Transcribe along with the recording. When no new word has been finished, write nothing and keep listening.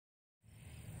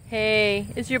Hey,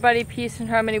 is your buddy Peace and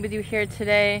Harmony with you here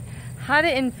today? How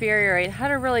to infuriate, how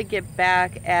to really get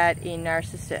back at a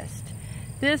narcissist.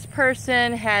 This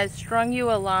person has strung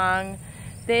you along.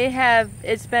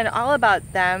 It's been all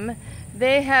about them.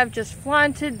 They have just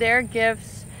flaunted their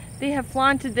gifts. They have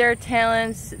flaunted their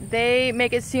talents. They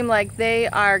make it seem like they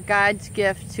are God's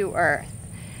gift to earth.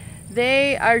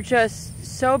 They are just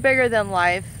so bigger than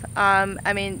life.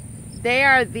 They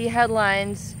are the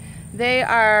headlines. They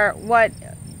are what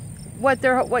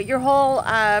your whole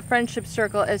friendship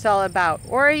circle is all about.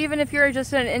 Or even if you're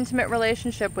just in an intimate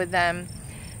relationship with them,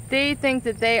 they think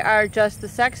that they are just the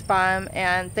sex bomb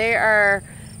and they are,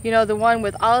 the one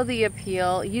with all the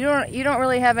appeal. You don't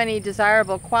really have any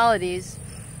desirable qualities.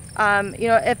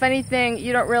 If anything,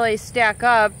 you don't really stack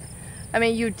up. I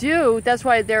mean, you do. That's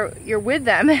why you're with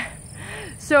them.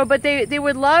 So, but they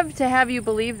would love to have you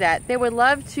believe that. They would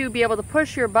love to be able to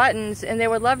push your buttons, and they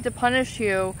would love to punish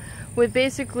you with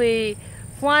basically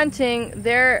flaunting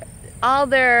all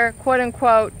their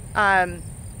quote-unquote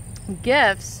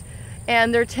gifts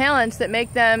and their talents that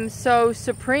make them so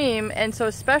supreme and so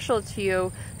special to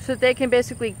you, so that they can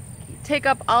basically take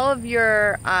up all of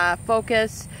your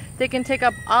focus. They can take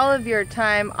up all of your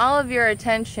time, all of your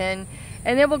attention,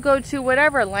 and they will go to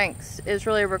whatever lengths is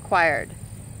really required.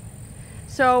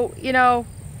 So,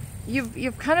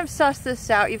 you've kind of sussed this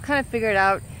out. You've kind of figured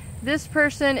out this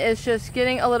person is just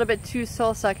getting a little bit too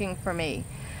soul-sucking for me.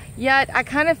 Yet, I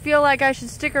kind of feel like I should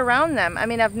stick around them. I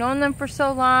mean, I've known them for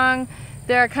so long.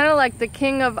 They're kind of like the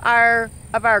king of our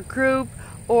group.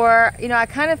 Or, I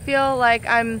kind of feel like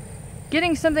I'm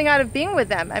getting something out of being with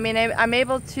them. I mean, I'm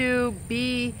able to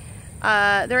be,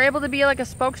 they're able to be like a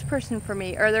spokesperson for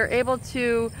me. Or they're able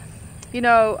to, be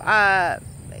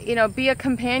a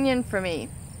companion for me.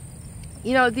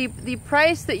 The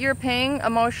price that you're paying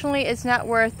emotionally is not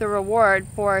worth the reward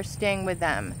for staying with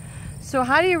them. So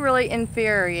how do you really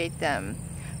infuriate them?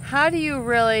 How do you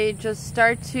really just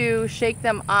start to shake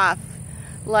them off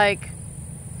like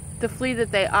the flea that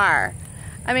they are?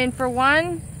 I mean, for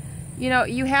one,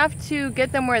 you have to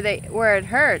get them where it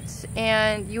hurts,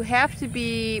 and you have to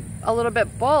be a little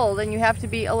bit bold, and you have to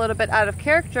be a little bit out of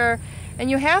character,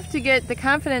 and you have to get the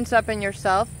confidence up in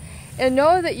yourself and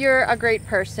know that you're a great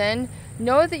person.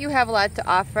 Know that you have a lot to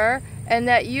offer, and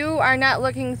that you are not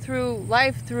looking through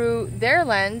life through their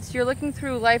lens. You're looking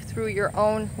through life through your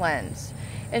own lens.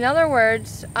 In other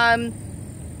words, how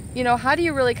do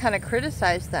you really kind of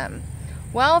criticize them?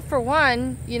 Well, for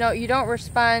one, you don't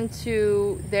respond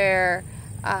to their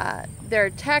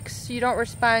texts. You don't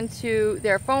respond to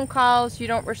their phone calls. You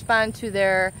don't respond to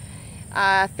their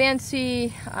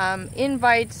fancy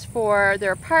invites for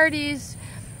their parties,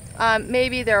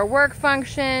 maybe their work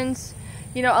functions.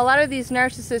 A lot of these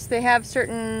narcissists, they have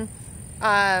certain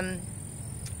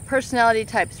personality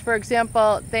types. For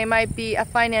example, they might be a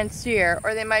financier,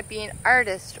 or they might be an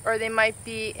artist, or they might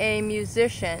be a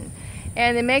musician.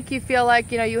 And they make you feel like,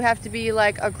 you have to be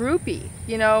like a groupie,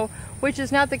 which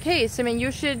is not the case. I mean, you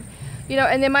should,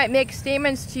 and they might make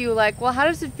statements to you like, well, how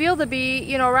does it feel to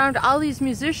be, around all these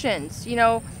musicians,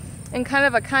 in kind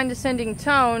of a condescending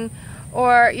tone,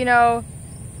 or,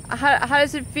 how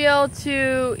does it feel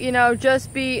to,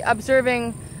 just be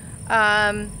observing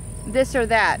this or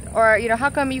that? Or, how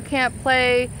come you can't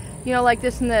play, like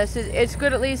this and this? It's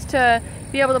good at least to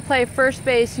be able to play first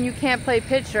base and you can't play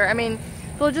pitcher. I mean,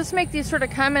 they'll just make these sort of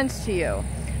comments to you.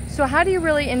 So how do you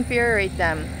really infuriate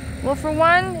them? Well, for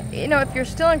one, if you're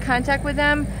still in contact with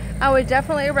them, I would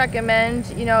definitely recommend,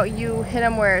 you hit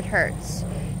them where it hurts.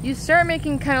 You start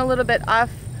making kind of a little bit off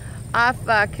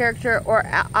character or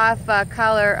off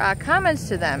color comments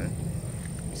to them.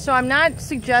 So I'm not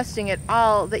suggesting at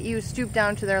all that you stoop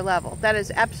down to their level. That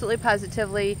is absolutely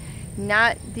positively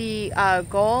not the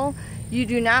goal. You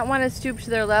do not want to stoop to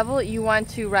their level. You want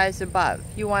to rise above.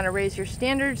 You want to raise your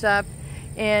standards up,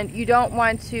 and you don't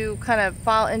want to kind of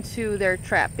fall into their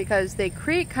trap, because they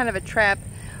create kind of a trap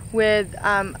with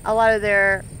a lot of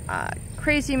their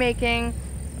crazy making,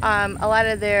 a lot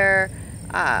of their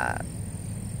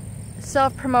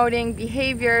self-promoting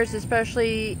behaviors,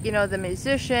 especially, the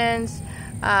musicians,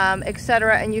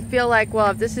 etc. And you feel like,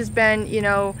 well, if this has been,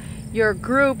 your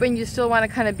group and you still want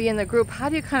to kind of be in the group, how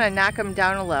do you kind of knock them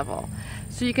down a level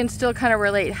so you can still kind of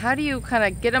relate? How do you kind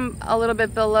of get them a little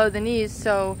bit below the knees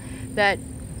so that,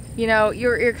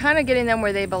 you're kind of getting them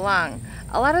where they belong?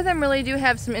 A lot of them really do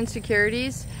have some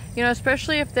insecurities,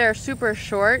 especially if they're super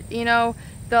short.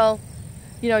 They'll,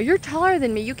 you're taller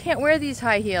than me, you can't wear these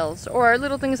high heels, or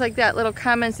little things like that, little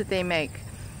comments that they make.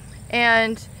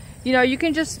 And, you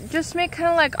can just make kind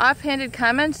of like offhanded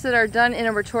comments that are done in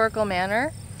a rhetorical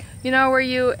manner, where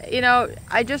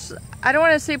I don't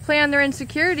want to say play on their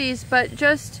insecurities, but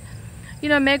just, you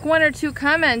know, make 1 or 2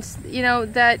 comments, you know,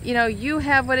 that, you know, you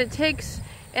have what it takes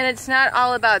and it's not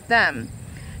all about them.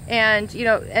 And, you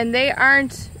know, and they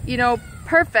aren't, you know,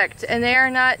 perfect, and they are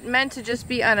not meant to just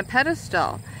be on a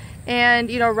pedestal and,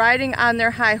 you know, riding on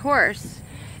their high horse.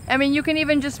 I mean, you can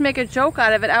even just make a joke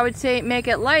out of it. I would say make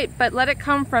it light, but let it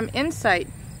come from insight.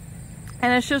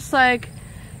 And it's just like,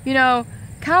 you know,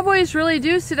 cowboys really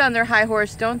do sit on their high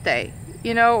horse, don't they?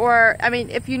 You know, or, I mean,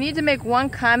 if you need to make 1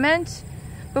 comment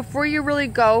before you really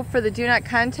go for the do not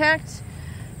contact,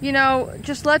 you know,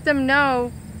 just let them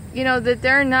know, you know, that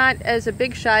they're not as a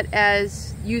big shot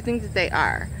as you think that they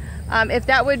are. If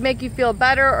that would make you feel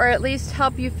better, or at least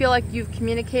help you feel like you've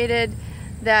communicated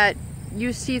that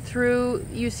you see through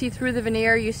the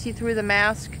veneer, you see through the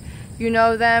mask, you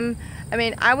know them. I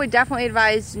mean, I would definitely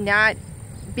advise not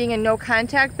being in no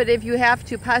contact, but if you have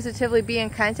to positively be in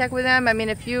contact with them, I mean,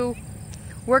 if you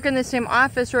work in the same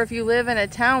office, or if you live in a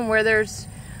town where there's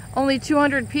only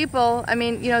 200 people, I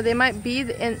mean, you know, they might be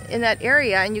in that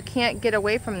area and you can't get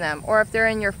away from them. Or if they're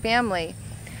in your family,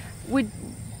 would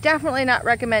definitely not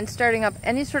recommend starting up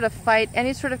any sort of fight,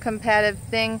 any sort of combative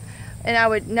thing. And I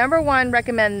would, number 1,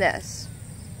 recommend this.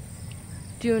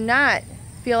 Do not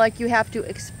feel like you have to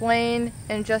explain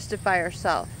and justify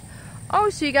yourself.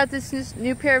 Oh, so you got this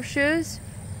new pair of shoes?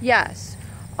 Yes.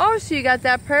 Oh, so you got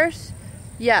that purse?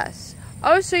 Yes.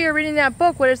 Oh, so you're reading that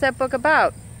book. What is that book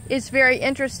about? It's very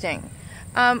interesting.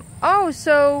 Oh,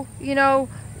 so, you know,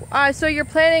 so you're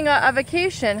planning a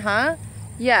vacation, huh?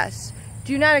 Yes.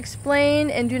 Do not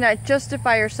explain and do not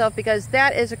justify yourself, because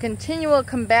that is a continual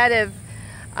combative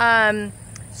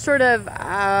sort of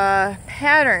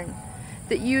pattern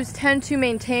that you tend to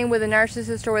maintain with a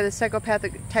narcissist or with a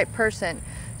psychopathic type person.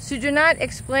 So do not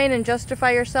explain and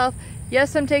justify yourself.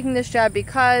 Yes, I'm taking this job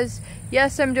because.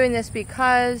 Yes, I'm doing this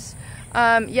because.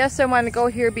 Yes, I want to go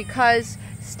here because.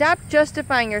 Stop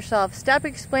justifying yourself. Stop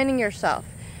explaining yourself.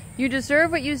 You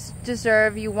deserve what you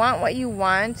deserve. You want what you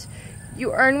want.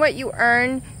 You earn what you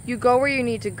earn. You go where you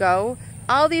need to go.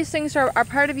 All these things are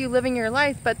part of you living your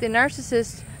life, but the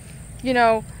narcissist, you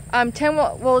know,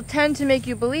 will tend to make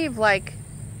you believe, like,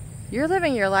 you're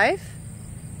living your life?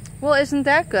 Well, isn't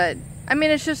that good? I mean,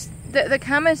 it's just, the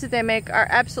comments that they make are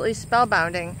absolutely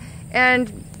spellbinding.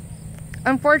 And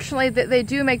unfortunately, they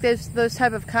do make those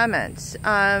type of comments.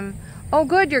 Oh,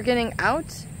 good, you're getting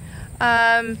out?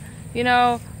 You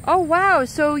know, oh, wow,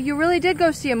 so you really did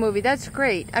go see a movie. That's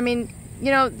great. I mean,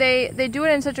 you know, they do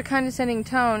it in such a condescending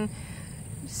tone.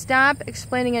 Stop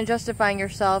explaining and justifying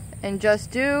yourself, and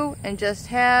just do, and just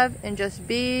have, and just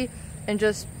be, and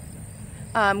just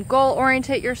goal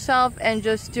orientate yourself, and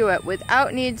just do it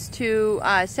without needs to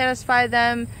satisfy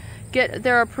them, get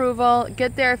their approval,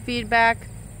 get their feedback.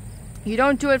 You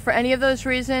don't do it for any of those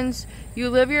reasons. You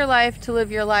live your life to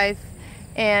live your life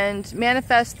and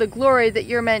manifest the glory that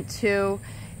you're meant to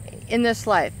in this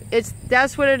life.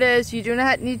 That's what it is. You do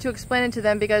not need to explain it to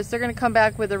them, because they're going to come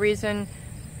back with a reason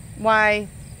why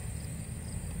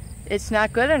it's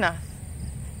not good enough.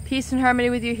 Peace and harmony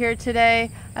with you here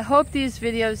today. I hope these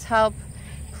videos help.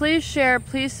 Please share,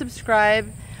 please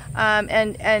subscribe,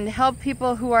 and help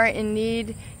people who are in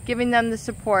need, giving them the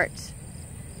support.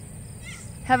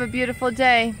 Have a beautiful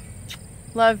day.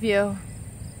 Love you.